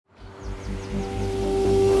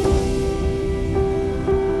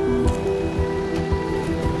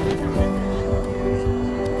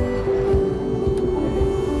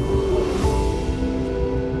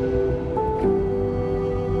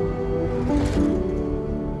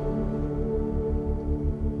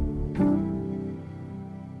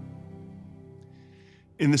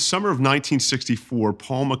In the summer of 1964,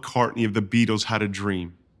 Paul McCartney of the Beatles had a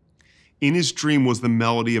dream. In his dream was the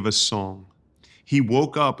melody of a song. He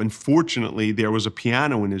woke up and fortunately there was a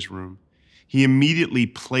piano in his room. He immediately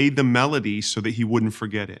played the melody so that he wouldn't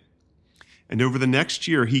forget it. And over the next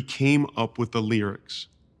year, he came up with the lyrics.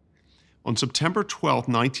 On September 12,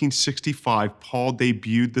 1965, Paul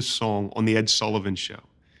debuted the song on The Ed Sullivan Show.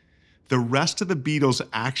 The rest of the Beatles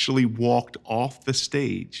actually walked off the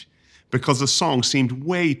stage because the song seemed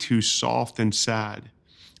way too soft and sad,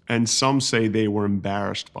 and some say they were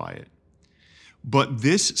embarrassed by it. But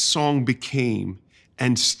this song became,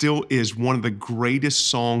 and still is, one of the greatest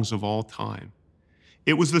songs of all time.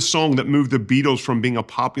 It was the song that moved the Beatles from being a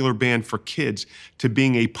popular band for kids to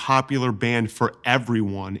being a popular band for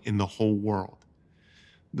everyone in the whole world.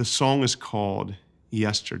 The song is called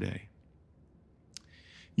Yesterday.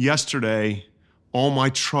 Yesterday, all my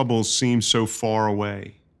troubles seemed so far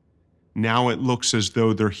away. Now it looks as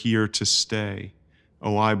though they're here to stay.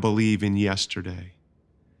 Oh, I believe in yesterday.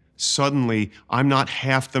 Suddenly, I'm not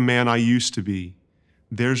half the man I used to be.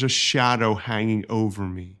 There's a shadow hanging over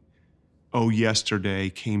me. Oh, yesterday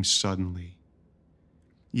came suddenly.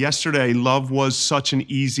 Yesterday, love was such an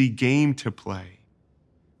easy game to play.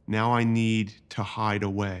 Now I need to hide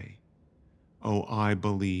away. Oh, I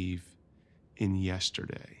believe in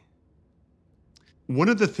yesterday. One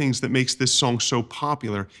of the things that makes this song so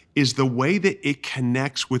popular is the way that it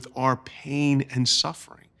connects with our pain and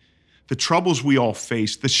suffering, the troubles we all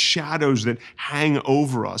face, the shadows that hang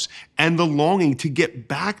over us, and the longing to get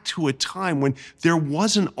back to a time when there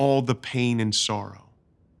wasn't all the pain and sorrow.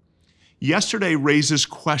 Yesterday raises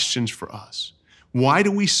questions for us. Why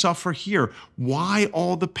do we suffer here? Why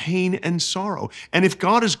all the pain and sorrow? And if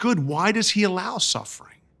God is good, why does He allow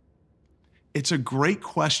suffering? It's a great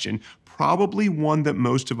question, probably one that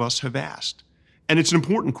most of us have asked. And it's an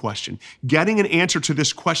important question. Getting an answer to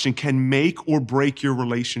this question can make or break your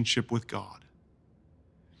relationship with God.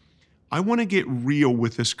 I want to get real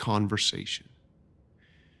with this conversation.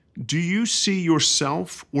 Do you see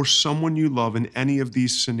yourself or someone you love in any of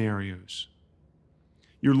these scenarios?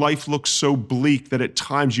 Your life looks so bleak that at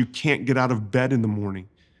times you can't get out of bed in the morning.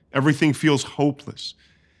 Everything feels hopeless,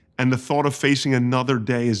 and the thought of facing another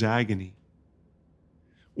day is agony.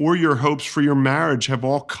 Or your hopes for your marriage have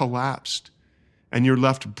all collapsed, and you're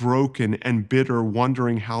left broken and bitter,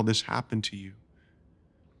 wondering how this happened to you.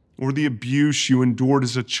 Or the abuse you endured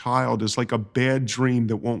as a child is like a bad dream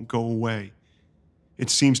that won't go away. It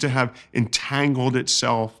seems to have entangled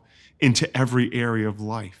itself into every area of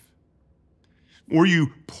life. Or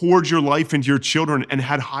you poured your life into your children and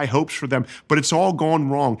had high hopes for them, but it's all gone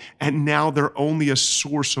wrong, and now they're only a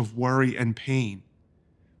source of worry and pain.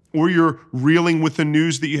 Or you're reeling with the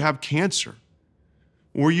news that you have cancer.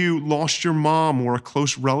 Or you lost your mom or a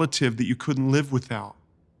close relative that you couldn't live without.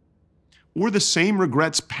 Or the same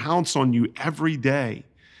regrets pounce on you every day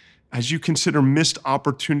as you consider missed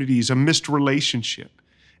opportunities, a missed relationship,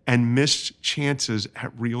 and missed chances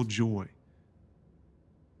at real joy.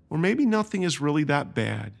 Or maybe nothing is really that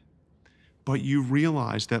bad, but you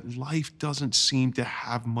realize that life doesn't seem to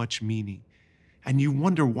have much meaning. And you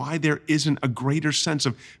wonder why there isn't a greater sense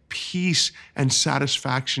of peace and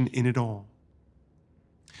satisfaction in it all.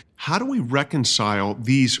 How do we reconcile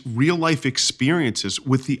these real-life experiences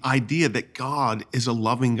with the idea that God is a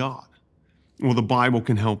loving God? Well, the Bible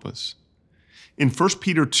can help us. In 1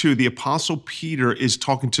 Peter 2, the Apostle Peter is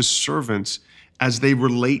talking to servants as they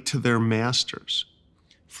relate to their masters.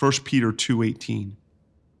 1 Peter 2:18.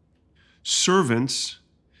 Servants,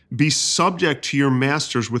 be subject to your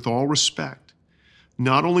masters with all respect,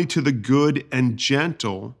 not only to the good and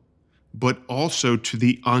gentle, but also to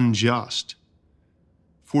the unjust.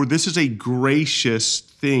 For this is a gracious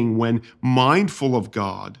thing when, mindful of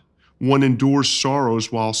God, one endures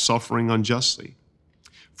sorrows while suffering unjustly.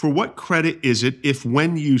 For what credit is it if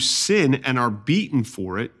when you sin and are beaten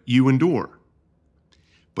for it, you endure?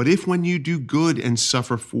 But if when you do good and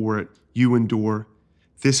suffer for it, you endure,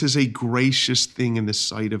 this is a gracious thing in the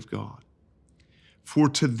sight of God. For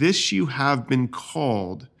to this you have been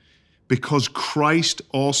called, because Christ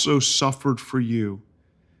also suffered for you,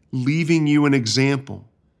 leaving you an example,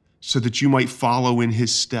 so that you might follow in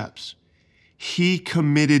his steps. He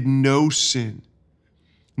committed no sin,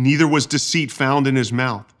 neither was deceit found in his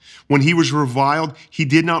mouth. When he was reviled, he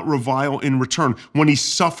did not revile in return. When he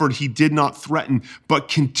suffered, he did not threaten, but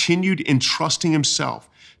continued entrusting himself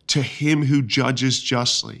to him who judges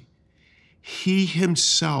justly. He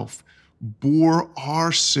himself bore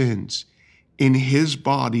our sins in his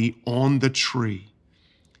body on the tree,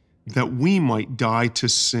 that we might die to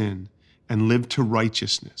sin and live to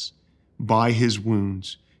righteousness. By his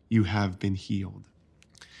wounds you have been healed.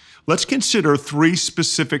 Let's consider three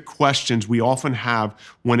specific questions we often have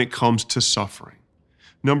when it comes to suffering.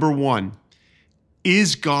 Number one,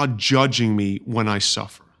 is God judging me when I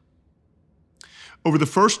suffer? Over the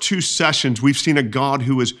first two sessions, we've seen a God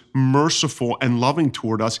who is merciful and loving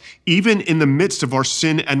toward us, even in the midst of our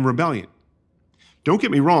sin and rebellion. Don't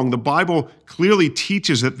get me wrong, the Bible clearly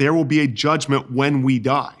teaches that there will be a judgment when we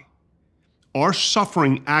die. Our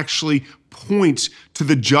suffering actually points to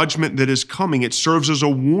the judgment that is coming. It serves as a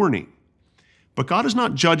warning. But God is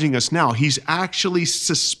not judging us now. He's actually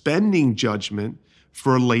suspending judgment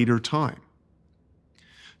for a later time.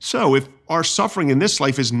 So if our suffering in this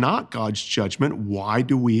life is not God's judgment, why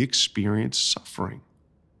do we experience suffering?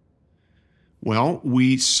 Well,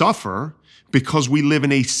 we suffer because we live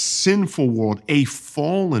in a sinful world, a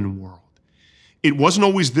fallen world. It wasn't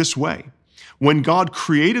always this way. When God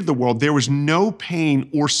created the world, there was no pain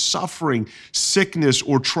or suffering, sickness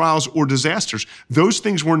or trials or disasters. Those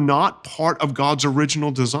things were not part of God's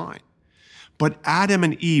original design. But Adam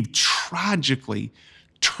and Eve tragically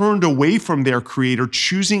turned away from their creator,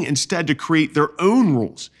 choosing instead to create their own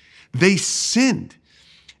rules. They sinned,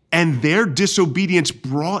 and their disobedience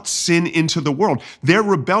brought sin into the world. Their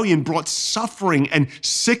rebellion brought suffering and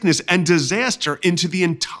sickness and disaster into the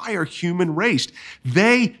entire human race.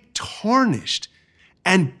 They tarnished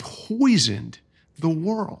and poisoned the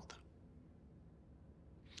world.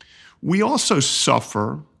 We also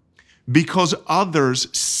suffer because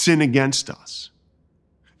others sin against us.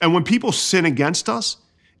 And when people sin against us,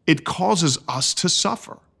 it causes us to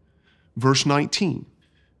suffer. Verse 19,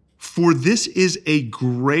 for this is a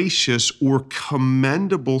gracious or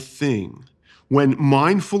commendable thing when,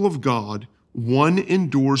 mindful of God, one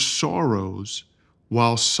endures sorrows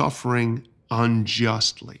while suffering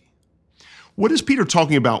unjustly. What is Peter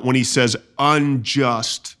talking about when he says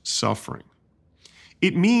unjust suffering?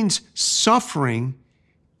 It means suffering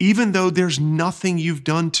even though there's nothing you've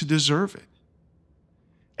done to deserve it.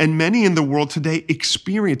 And many in the world today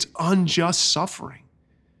experience unjust suffering.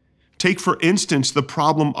 Take, for instance, the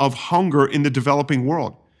problem of hunger in the developing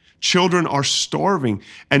world. Children are starving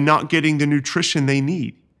and not getting the nutrition they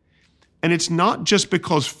need. And it's not just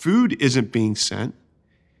because food isn't being sent.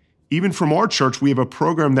 Even from our church, we have a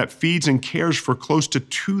program that feeds and cares for close to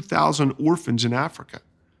 2,000 orphans in Africa.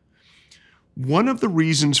 One of the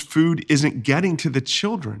reasons food isn't getting to the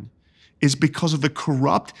children is because of the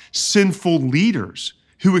corrupt, sinful leaders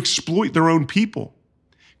who exploit their own people.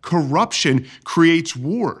 Corruption creates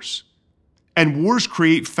wars, and wars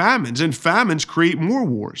create famines, and famines create more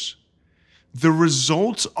wars. The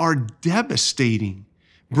results are devastating,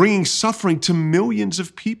 bringing suffering to millions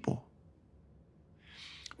of people.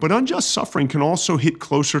 But unjust suffering can also hit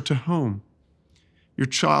closer to home. Your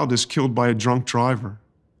child is killed by a drunk driver.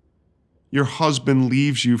 Your husband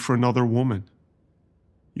leaves you for another woman.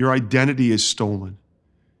 Your identity is stolen.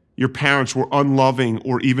 Your parents were unloving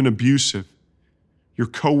or even abusive. Your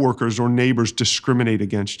coworkers or neighbors discriminate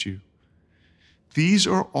against you. These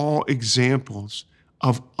are all examples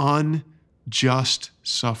of unjust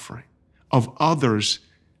suffering, of others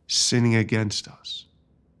sinning against us.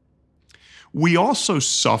 We also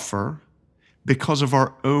suffer because of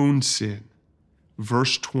our own sin.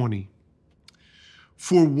 Verse 20.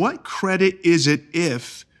 For what credit is it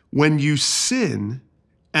if, when you sin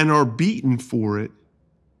and are beaten for it,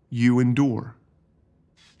 you endure?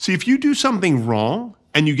 See, if you do something wrong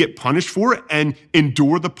and you get punished for it and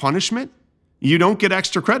endure the punishment, you don't get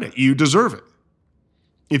extra credit. You deserve it.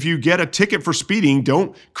 If you get a ticket for speeding,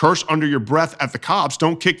 don't curse under your breath at the cops.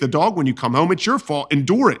 Don't kick the dog when you come home. It's your fault.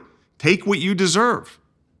 Endure it. Take what you deserve.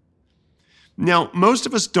 Now, most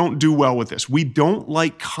of us don't do well with this. We don't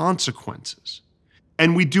like consequences,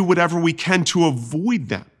 and we do whatever we can to avoid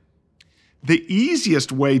them. The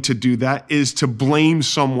easiest way to do that is to blame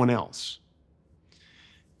someone else.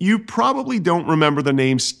 You probably don't remember the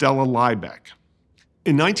name Stella Liebeck.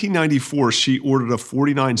 In 1994, she ordered a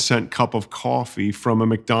 49-cent cup of coffee from a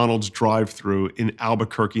McDonald's drive-thru in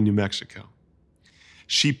Albuquerque, New Mexico.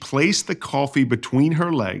 She placed the coffee between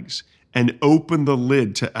her legs and opened the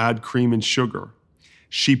lid to add cream and sugar.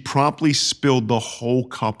 She promptly spilled the whole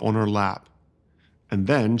cup on her lap. And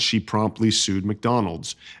then she promptly sued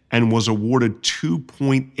McDonald's and was awarded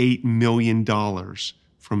 $2.8 million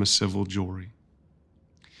from a civil jury.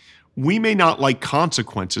 We may not like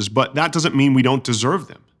consequences, but that doesn't mean we don't deserve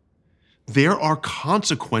them. There are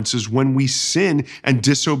consequences when we sin and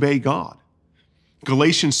disobey God.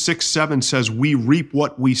 Galatians 6:7 says, we reap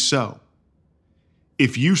what we sow.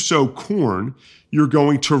 If you sow corn, you're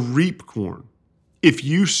going to reap corn. If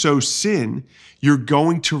you sow sin, you're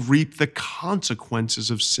going to reap the consequences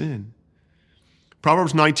of sin.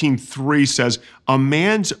 Proverbs 19:3 says, "A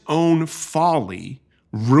man's own folly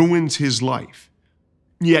ruins his life,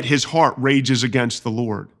 yet his heart rages against the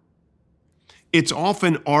Lord." It's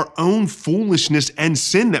often our own foolishness and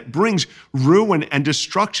sin that brings ruin and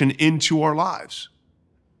destruction into our lives.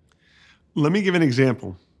 Let me give an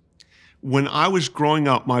example. When I was growing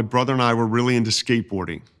up, my brother and I were really into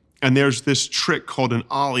skateboarding. And there's this trick called an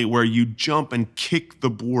ollie where you jump and kick the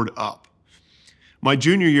board up. My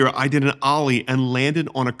junior year, I did an ollie and landed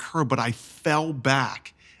on a curb, but I fell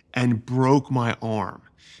back and broke my arm.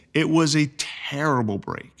 It was a terrible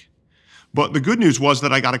break. But the good news was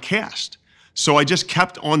that I got a cast. So I just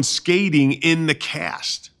kept on skating in the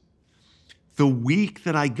cast. The week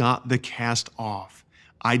that I got the cast off,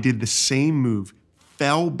 I did the same move,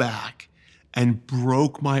 fell back, and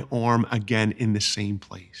broke my arm again in the same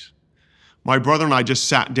place. My brother and I just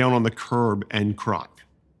sat down on the curb and cried.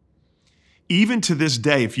 Even to this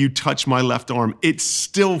day, if you touch my left arm, it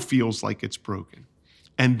still feels like it's broken.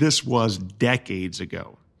 And this was decades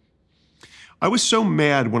ago. I was so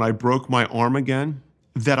mad when I broke my arm again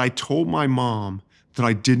that I told my mom that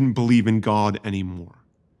I didn't believe in God anymore.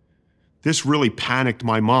 This really panicked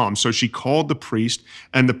my mom, so she called the priest,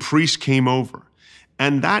 and the priest came over.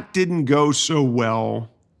 And that didn't go so well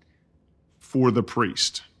for the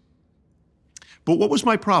priest. But what was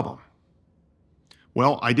my problem?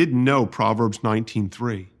 Well, I didn't know Proverbs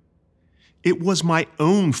 19:3. It was my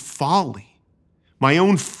own folly, my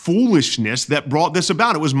own foolishness that brought this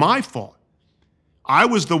about. It was my fault. I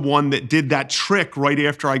was the one that did that trick right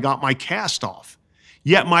after I got my cast off.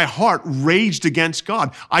 Yet my heart raged against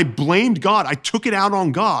God. I blamed God. I took it out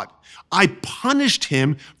on God. I punished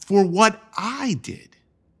him for what I did.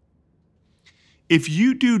 If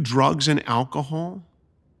you do drugs and alcohol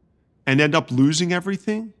and end up losing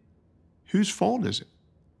everything, whose fault is it?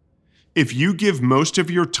 If you give most of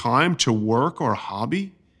your time to work or a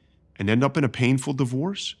hobby and end up in a painful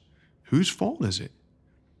divorce, whose fault is it?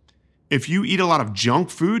 If you eat a lot of junk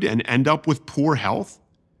food and end up with poor health,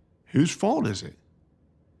 whose fault is it?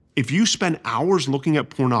 If you spend hours looking at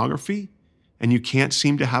pornography and you can't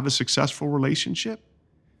seem to have a successful relationship,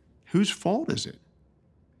 whose fault is it?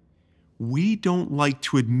 We don't like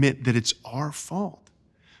to admit that it's our fault.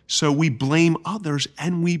 So we blame others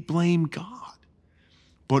and we blame God.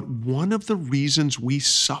 But one of the reasons we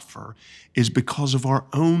suffer is because of our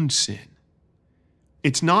own sin.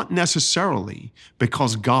 It's not necessarily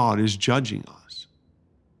because God is judging us.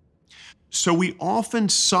 So we often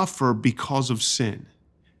suffer because of sin.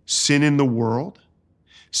 Sin in the world,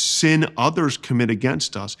 sin others commit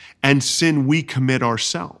against us, and sin we commit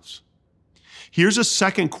ourselves. Here's a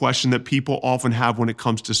second question that people often have when it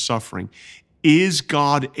comes to suffering. Is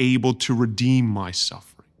God able to redeem my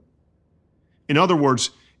suffering? In other words,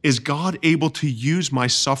 is God able to use my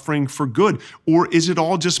suffering for good, or is it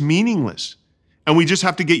all just meaningless? And we just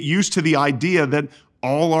have to get used to the idea that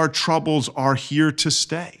all our troubles are here to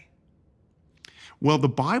stay. Well, the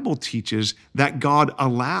Bible teaches that God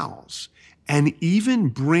allows and even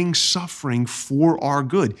brings suffering for our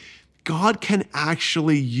good. God can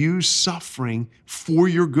actually use suffering for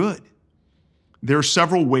your good. There are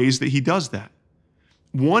several ways that he does that.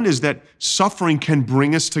 One is that suffering can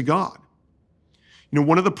bring us to God.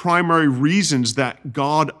 One of the primary reasons that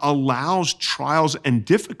God allows trials and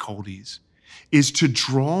difficulties is to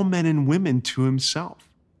draw men and women to himself.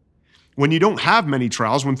 When you don't have many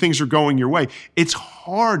trials, when things are going your way, it's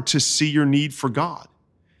hard to see your need for God.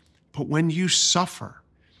 But when you suffer,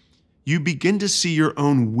 you begin to see your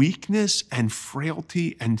own weakness and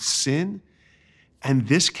frailty and sin, and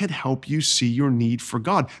this can help you see your need for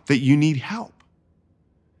God, that you need help.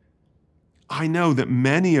 I know that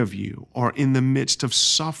many of you are in the midst of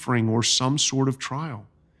suffering or some sort of trial.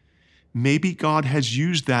 Maybe God has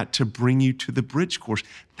used that to bring you to the bridge course.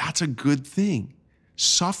 That's a good thing.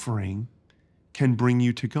 Suffering can bring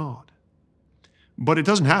you to God. But it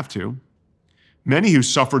doesn't have to. Many who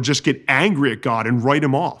suffer just get angry at God and write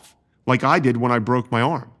him off, like I did when I broke my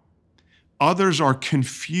arm. Others are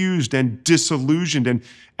confused and disillusioned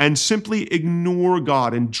and simply ignore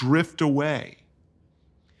God and drift away.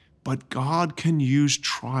 But God can use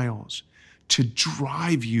trials to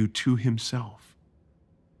drive you to himself.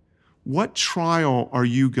 What trial are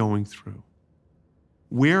you going through?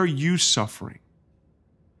 Where are you suffering?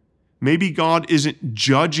 Maybe God isn't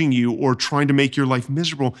judging you or trying to make your life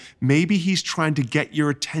miserable. Maybe he's trying to get your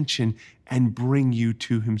attention and bring you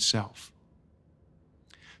to himself.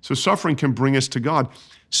 So suffering can bring us to God.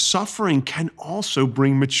 Suffering can also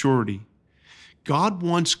bring maturity. God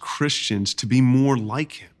wants Christians to be more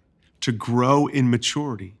like him, to grow in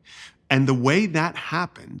maturity. And the way that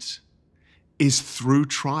happens is through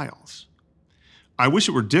trials. I wish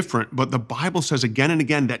it were different, but the Bible says again and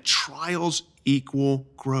again that trials equal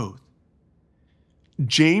growth.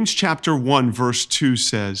 James chapter 1, verse 2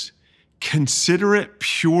 says, "Consider it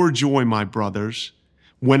pure joy, my brothers,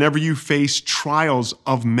 whenever you face trials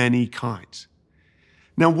of many kinds."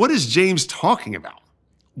 Now, what is James talking about?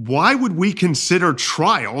 Why would we consider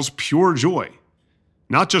trials pure joy?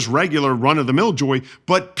 Not just regular run-of-the-mill joy,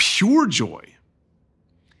 but pure joy.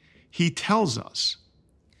 He tells us,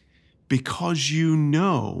 because you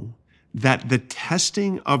know that the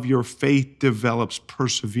testing of your faith develops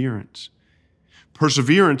perseverance.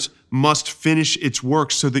 Perseverance must finish its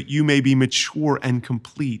work so that you may be mature and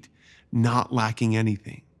complete, not lacking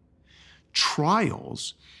anything.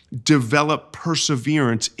 Trials develop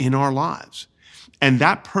perseverance in our lives, and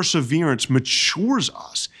that perseverance matures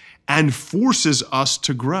us and forces us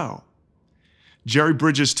to grow. Jerry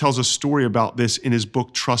Bridges tells a story about this in his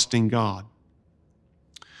book, Trusting God.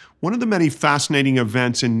 One of the many fascinating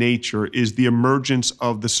events in nature is the emergence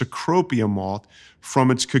of the Cecropia moth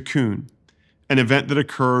from its cocoon, an event that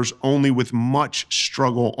occurs only with much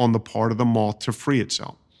struggle on the part of the moth to free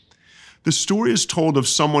itself. The story is told of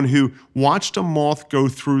someone who watched a moth go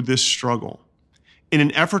through this struggle. In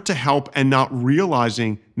an effort to help and not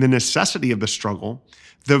realizing the necessity of the struggle,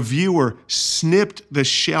 the viewer snipped the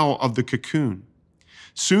shell of the cocoon.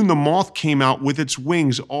 Soon the moth came out with its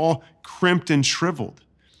wings all crimped and shriveled.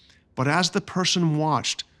 But as the person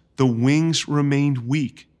watched, the wings remained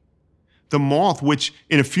weak. The moth, which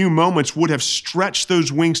in a few moments would have stretched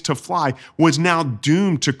those wings to fly, was now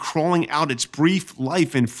doomed to crawling out its brief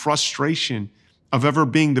life in frustration of ever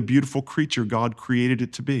being the beautiful creature God created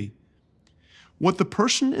it to be. What the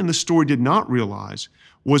person in the story did not realize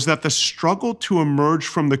was that the struggle to emerge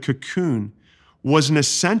from the cocoon was an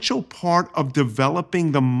essential part of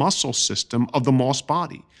developing the muscle system of the moth's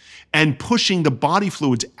body and pushing the body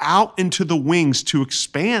fluids out into the wings to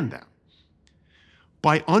expand them.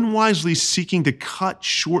 By unwisely seeking to cut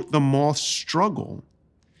short the moth's struggle,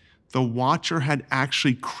 the watcher had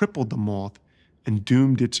actually crippled the moth and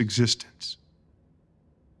doomed its existence.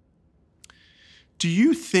 Do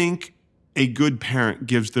you think a good parent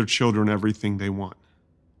gives their children everything they want?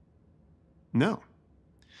 No.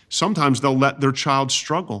 Sometimes they'll let their child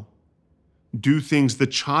struggle, do things the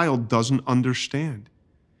child doesn't understand.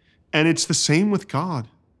 And it's the same with God.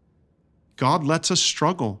 God lets us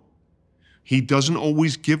struggle. He doesn't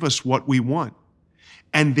always give us what we want.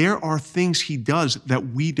 And there are things he does that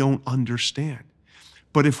we don't understand.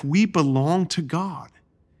 But if we belong to God,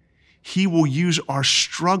 he will use our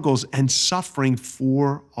struggles and suffering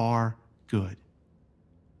for our good.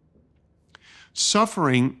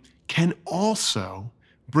 Suffering can also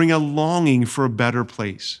bring a longing for a better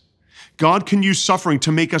place. God can use suffering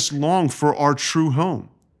to make us long for our true home.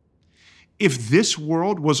 If this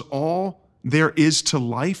world was all there is to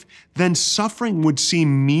life, then suffering would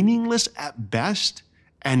seem meaningless at best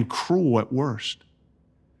and cruel at worst.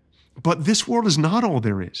 But this world is not all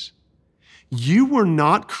there is. You were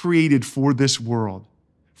not created for this world,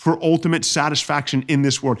 for ultimate satisfaction in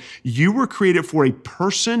this world. You were created for a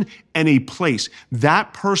person and a place.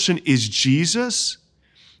 That person is Jesus,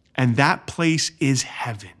 and that place is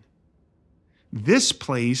heaven. This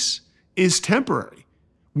place is temporary.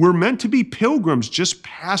 We're meant to be pilgrims just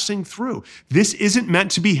passing through. This isn't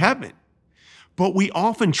meant to be heaven. But we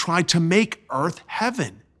often try to make earth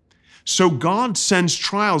heaven. So God sends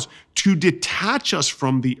trials to detach us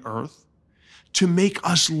from the earth, to make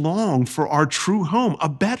us long for our true home, a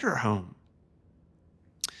better home.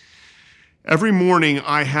 Every morning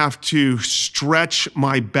I have to stretch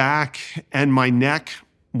my back and my neck.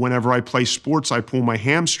 Whenever I play sports, I pull my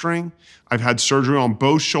hamstring. I've had surgery on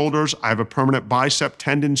both shoulders. I have a permanent bicep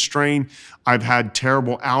tendon strain. I've had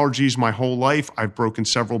terrible allergies my whole life. I've broken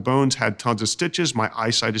several bones, had tons of stitches. My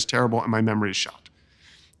eyesight is terrible and my memory is shot.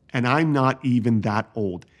 And I'm not even that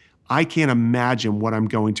old. I can't imagine what I'm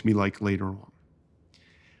going to be like later on.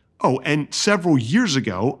 Oh, and several years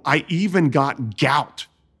ago, I even got gout.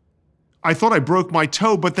 I thought I broke my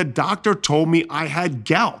toe, but the doctor told me I had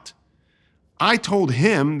gout. I told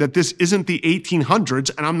him that this isn't the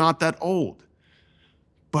 1800s and I'm not that old.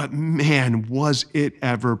 But man, was it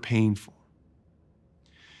ever painful.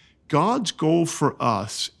 God's goal for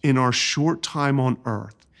us in our short time on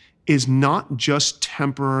earth is not just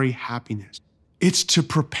temporary happiness. It's to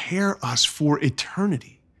prepare us for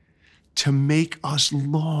eternity, to make us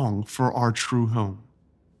long for our true home.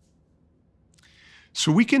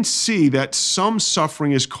 So we can see that some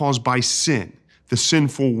suffering is caused by sin, the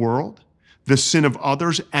sinful world, the sin of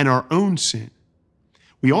others, and our own sin.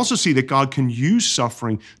 We also see that God can use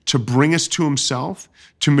suffering to bring us to himself,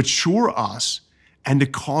 to mature us, and to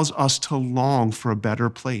cause us to long for a better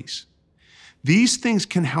place. These things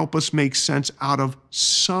can help us make sense out of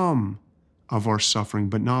some of our suffering,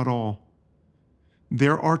 but not all.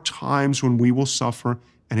 There are times when we will suffer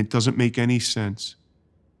and it doesn't make any sense.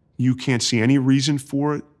 You can't see any reason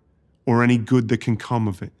for it or any good that can come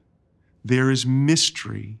of it. There is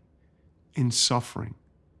mystery in suffering.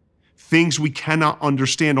 Things we cannot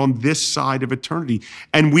understand on this side of eternity.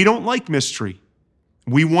 And we don't like mystery.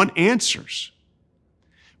 We want answers.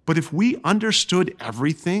 But if we understood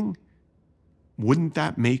everything, wouldn't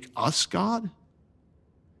that make us God?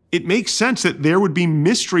 It makes sense that there would be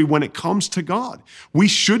mystery when it comes to God. We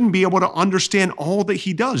shouldn't be able to understand all that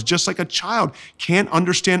he does, just like a child can't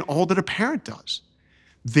understand all that a parent does.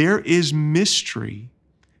 There is mystery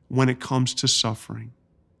when it comes to suffering.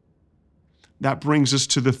 That brings us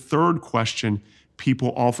to the third question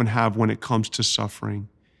people often have when it comes to suffering.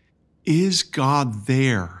 Is God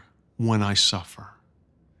there when I suffer?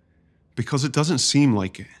 Because it doesn't seem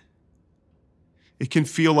like it. It can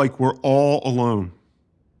feel like we're all alone.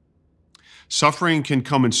 Suffering can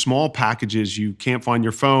come in small packages. You can't find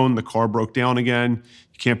your phone, the car broke down again,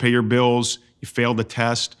 you can't pay your bills, you failed the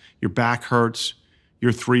test, your back hurts,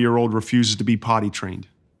 your 3-year-old refuses to be potty trained.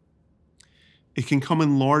 It can come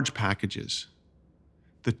in large packages.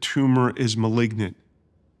 The tumor is malignant.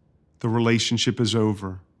 The relationship is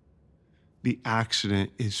over. The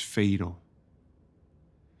accident is fatal.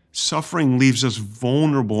 Suffering leaves us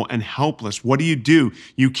vulnerable and helpless. What do?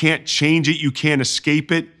 You can't change it. You can't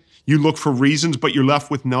escape it. You look for reasons, but you're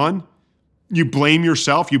left with none. You blame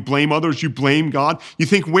yourself. You blame others. You blame God. You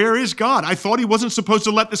think, where is God? I thought he wasn't supposed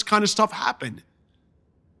to let this kind of stuff happen.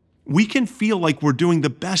 We can feel like we're doing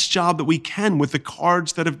the best job that we can with the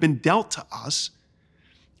cards that have been dealt to us.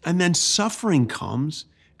 And then suffering comes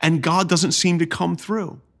and God doesn't seem to come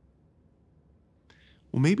through.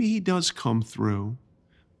 Well, maybe he does come through,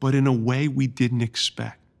 but in a way we didn't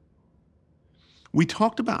expect. We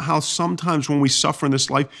talked about how sometimes when we suffer in this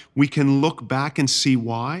life, we can look back and see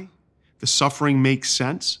why the suffering makes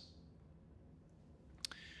sense.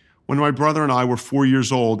 When my brother and I were 4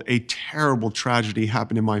 years old, a terrible tragedy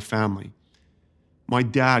happened in my family. My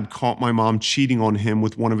dad caught my mom cheating on him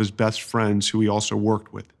with one of his best friends who he also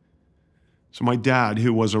worked with. So my dad,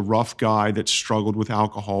 who was a rough guy that struggled with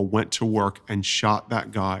alcohol, went to work and shot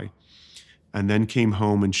that guy, and then came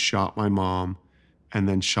home and shot my mom, and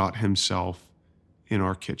then shot himself in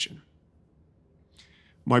our kitchen.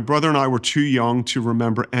 My brother and I were too young to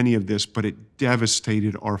remember any of this, but it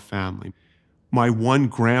devastated our family. My one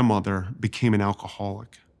grandmother became an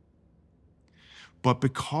alcoholic. But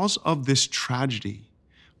because of this tragedy,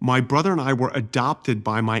 my brother and I were adopted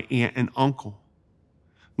by my aunt and uncle.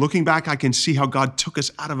 Looking back, I can see how God took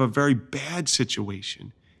us out of a very bad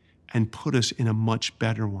situation and put us in a much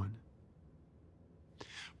better one.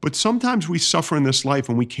 But sometimes we suffer in this life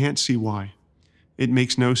and we can't see why. It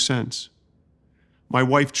makes no sense. My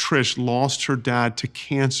wife, Trish, lost her dad to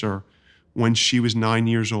cancer when she was 9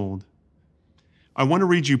 years old. I want to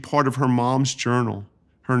read you part of her mom's journal.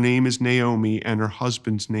 Her name is Naomi, and her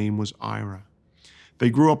husband's name was Ira. They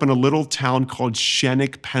grew up in a little town called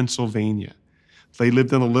Shennick, Pennsylvania. They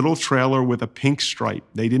lived in a little trailer with a pink stripe.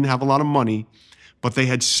 They didn't have a lot of money, but they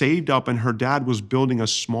had saved up, and her dad was building a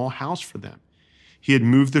small house for them. He had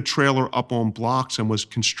moved the trailer up on blocks and was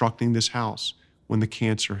constructing this house when the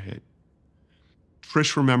cancer hit.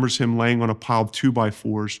 Trish remembers him laying on a pile of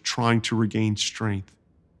 2x4s, trying to regain strength.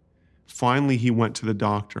 Finally, he went to the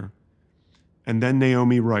doctor. And then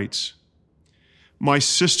Naomi writes, "My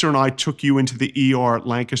sister and I took you into the ER at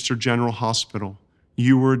Lancaster General Hospital.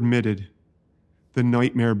 You were admitted. The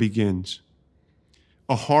nightmare begins.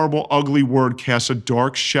 A horrible, ugly word casts a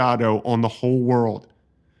dark shadow on the whole world.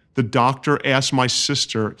 The doctor asked my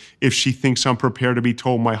sister if she thinks I'm prepared to be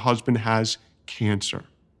told my husband has cancer.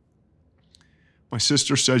 My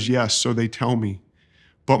sister says yes, so they tell me.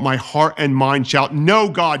 But my heart and mind shout, no,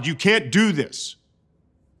 God, you can't do this.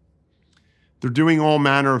 They're doing all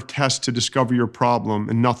manner of tests to discover your problem,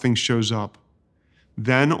 and nothing shows up.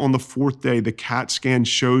 Then on the 4th day, the CAT scan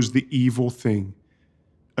shows the evil thing.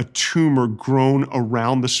 A tumor grown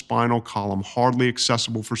around the spinal column, hardly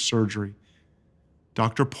accessible for surgery.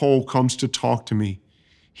 Dr. Pohl comes to talk to me.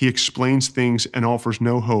 He explains things and offers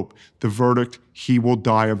no hope. The verdict, he will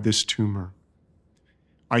die of this tumor.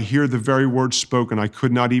 I hear the very words spoken I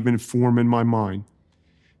could not even form in my mind.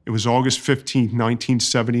 It was August 15th,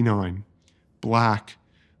 1979. Black,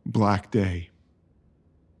 black day.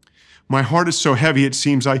 My heart is so heavy, it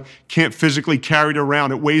seems I can't physically carry it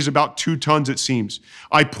around. It weighs about 2 tons, it seems.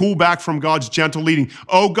 I pull back from God's gentle leading.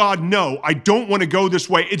 Oh God, no, I don't want to go this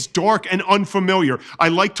way. It's dark and unfamiliar. I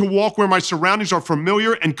like to walk where my surroundings are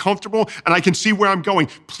familiar and comfortable, and I can see where I'm going.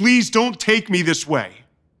 Please don't take me this way.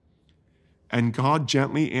 And God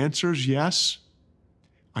gently answers, yes,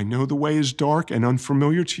 I know the way is dark and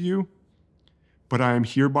unfamiliar to you, but I am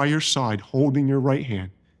here by your side, holding your right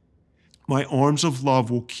hand. My arms of love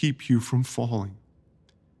will keep you from falling.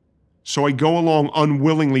 So I go along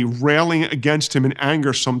unwillingly, railing against him in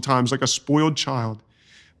anger sometimes like a spoiled child,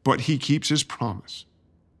 but he keeps his promise.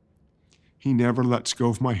 He never lets go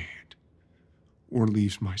of my hand or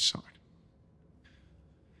leaves my side.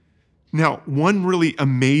 Now, one really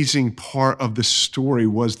amazing part of the story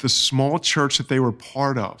was the small church that they were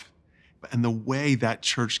part of and the way that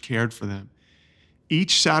church cared for them.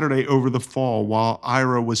 Each Saturday over the fall, while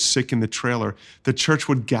Ira was sick in the trailer, the church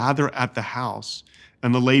would gather at the house,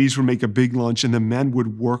 and the ladies would make a big lunch, and the men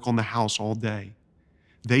would work on the house all day.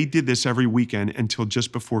 They did this every weekend until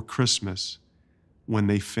just before Christmas, when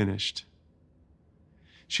they finished.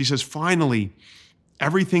 She says, finally,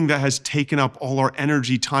 everything that has taken up all our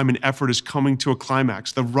energy, time, and effort is coming to a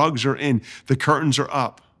climax. The rugs are in, the curtains are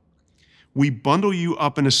up. We bundle you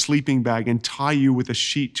up in a sleeping bag and tie you with a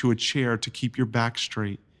sheet to a chair to keep your back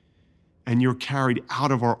straight. And you're carried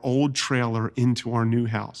out of our old trailer into our new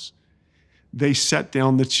house. They set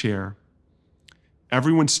down the chair.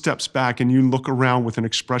 Everyone steps back and you look around with an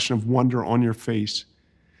expression of wonder on your face.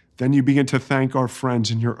 Then you begin to thank our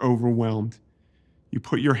friends and you're overwhelmed. You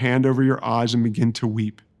put your hand over your eyes and begin to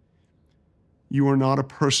weep. You are not a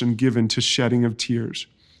person given to shedding of tears.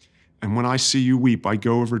 And when I see you weep, I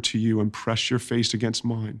go over to you and press your face against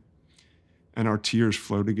mine, and our tears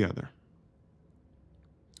flow together.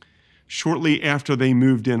 Shortly after they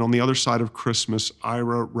moved in on the other side of Christmas,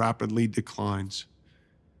 Ira rapidly declines.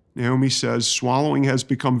 Naomi says, swallowing has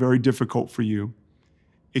become very difficult for you.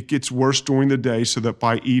 It gets worse during the day so that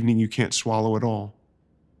by evening you can't swallow at all.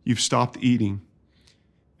 You've stopped eating.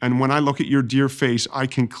 And when I look at your dear face, I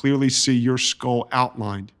can clearly see your skull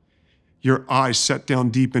outlined. Your eyes set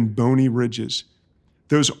down deep in bony ridges.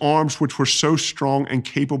 Those arms which were so strong and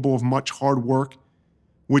capable of much hard work,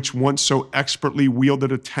 which once so expertly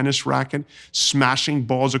wielded a tennis racket, smashing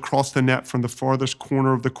balls across the net from the farthest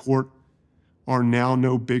corner of the court, are now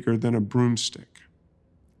no bigger than a broomstick.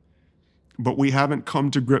 But we haven't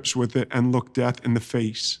come to grips with it and looked death in the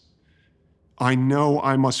face. I know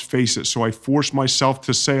I must face it, so I force myself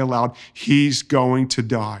to say aloud, he's going to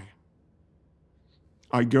die.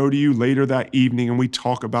 I go to you later that evening and we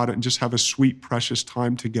talk about it and just have a sweet, precious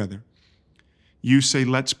time together. You say,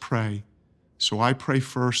 let's pray. So I pray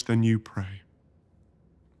first, then you pray.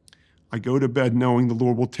 I go to bed knowing the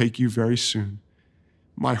Lord will take you very soon.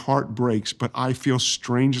 My heart breaks, but I feel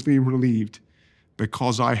strangely relieved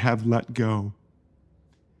because I have let go.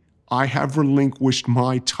 I have relinquished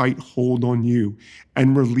my tight hold on you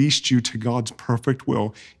and released you to God's perfect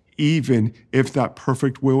will, even if that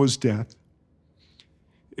perfect will is death.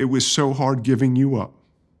 It was so hard giving you up.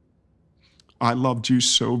 I loved you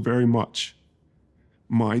so very much,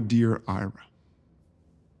 my dear Ira.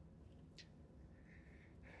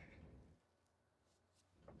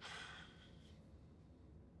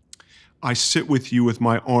 I sit with you with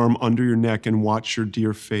my arm under your neck and watch your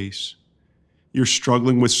dear face. You're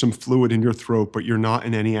struggling with some fluid in your throat, but you're not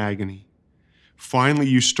in any agony. Finally,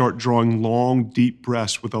 you start drawing long, deep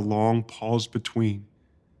breaths with a long pause between.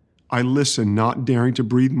 I listen, not daring to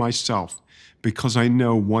breathe myself, because I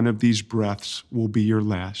know one of these breaths will be your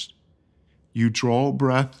last. You draw a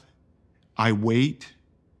breath, I wait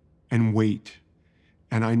and wait,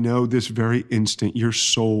 and I know this very instant your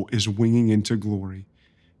soul is winging into glory.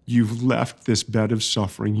 You've left this bed of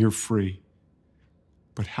suffering, you're free.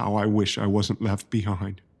 But how I wish I wasn't left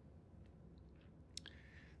behind.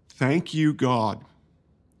 Thank you, God,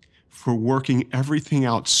 for working everything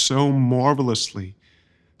out so marvelously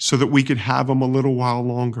so that we could have them a little while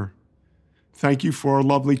longer. Thank you for our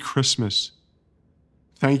lovely Christmas.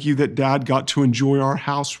 Thank you that Dad got to enjoy our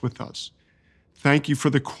house with us. Thank you for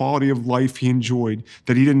the quality of life he enjoyed,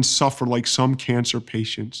 that he didn't suffer like some cancer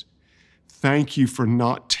patients. Thank you for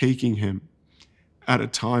not taking him at a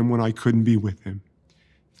time when I couldn't be with him.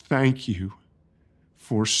 Thank you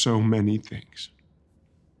for so many things.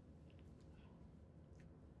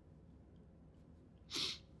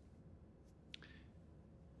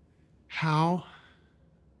 How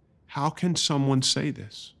can someone say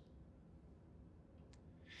this?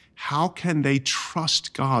 How can they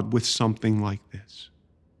trust God with something like this?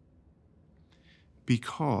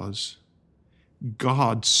 Because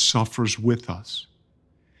God suffers with us.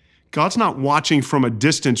 God's not watching from a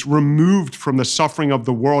distance, removed from the suffering of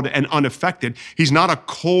the world and unaffected. He's not a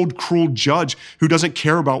cold, cruel judge who doesn't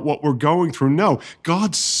care about what we're going through. No,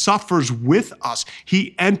 God suffers with us.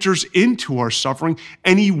 He enters into our suffering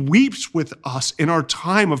and he weeps with us in our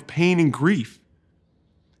time of pain and grief.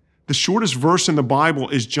 The shortest verse in the Bible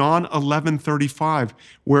is John 11:35,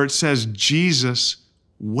 where it says, Jesus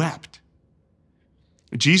wept.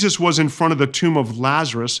 Jesus was in front of the tomb of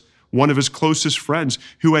Lazarus, one of his closest friends,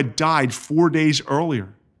 who had died 4 days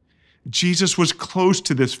earlier. Jesus was close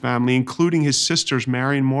to this family, including his sisters,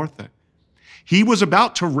 Mary and Martha. He was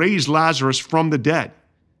about to raise Lazarus from the dead.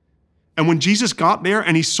 And when Jesus got there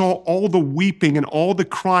and he saw all the weeping and all the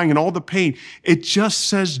crying and all the pain, it just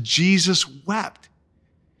says Jesus wept.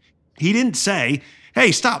 He didn't say,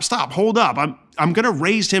 hey, stop, hold up. I'm going to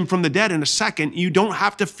raise him from the dead in a second. You don't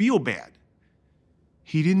have to feel bad.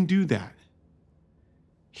 He didn't do that.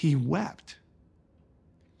 He wept.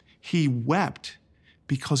 He wept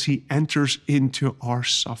because he enters into our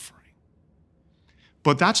suffering.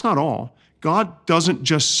 But that's not all. God doesn't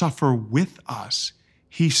just suffer with us.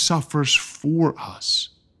 He suffers for us.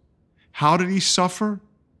 How did he suffer?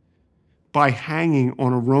 By hanging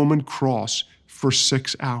on a Roman cross for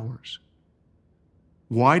 6 hours.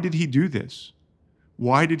 Why did he do this?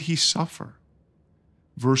 Why did he suffer?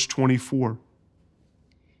 Verse 24.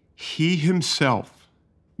 He himself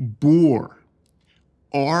bore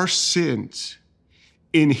our sins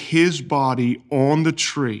in his body on the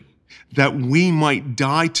tree, that we might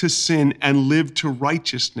die to sin and live to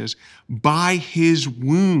righteousness. By his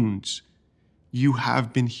wounds you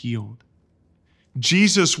have been healed.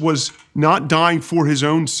 Jesus was not dying for his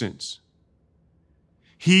own sins.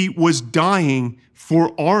 He was dying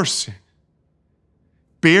for our sin,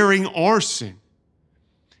 bearing our sin.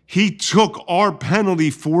 He took our penalty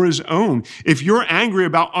for his own. If you're angry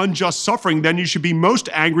about unjust suffering, then you should be most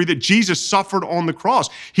angry that Jesus suffered on the cross.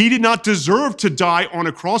 He did not deserve to die on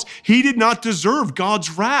a cross. He did not deserve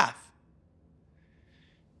God's wrath.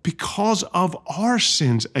 Because of our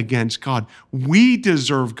sins against God, we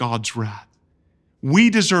deserve God's wrath. We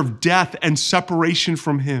deserve death and separation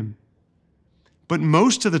from him. But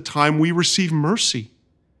most of the time, we receive mercy.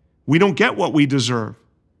 We don't get what we deserve.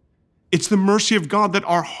 It's the mercy of God that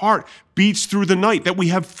our heart beats through the night, that we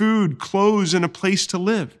have food, clothes, and a place to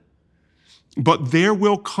live. But there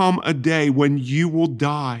will come a day when you will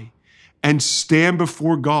die and stand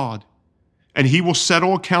before God, and he will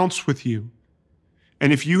settle accounts with you.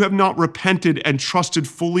 And if you have not repented and trusted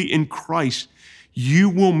fully in Christ, you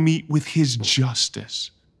will meet with his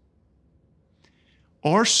justice.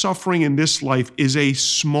 Our suffering in this life is a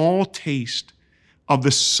small taste of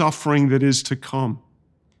the suffering that is to come.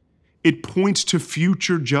 It points to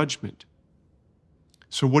future judgment.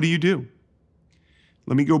 So what do?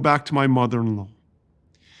 Let me go back to my mother-in-law.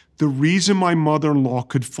 The reason my mother-in-law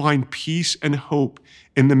could find peace and hope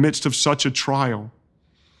in the midst of such a trial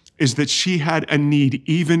is that she had a need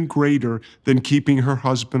even greater than keeping her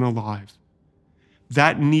husband alive.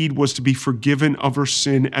 That need was to be forgiven of her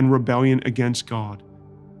sin and rebellion against God.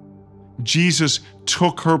 Jesus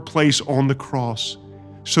took her place on the cross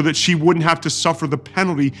so that she wouldn't have to suffer the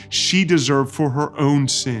penalty she deserved for her own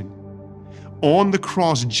sin. On the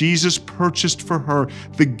cross, Jesus purchased for her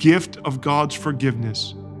the gift of God's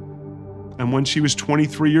forgiveness. And when she was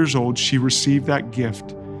 23 years old, she received that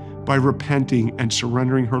gift by repenting and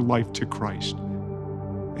surrendering her life to Christ.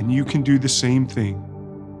 And you can do the same thing.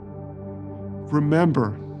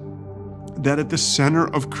 Remember that at the center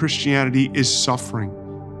of Christianity is suffering.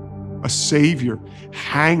 A Savior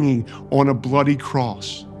hanging on a bloody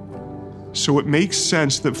cross. So it makes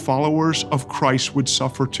sense that followers of Christ would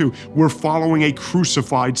suffer too. We're following a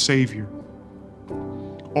crucified Savior.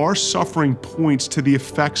 Our suffering points to the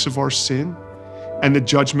effects of our sin and the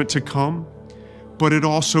judgment to come, but it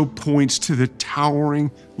also points to the towering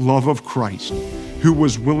love of Christ, who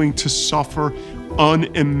was willing to suffer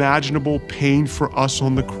unimaginable pain for us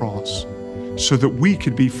on the cross so that we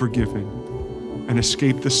could be forgiven and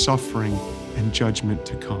escape the suffering and judgment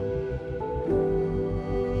to come.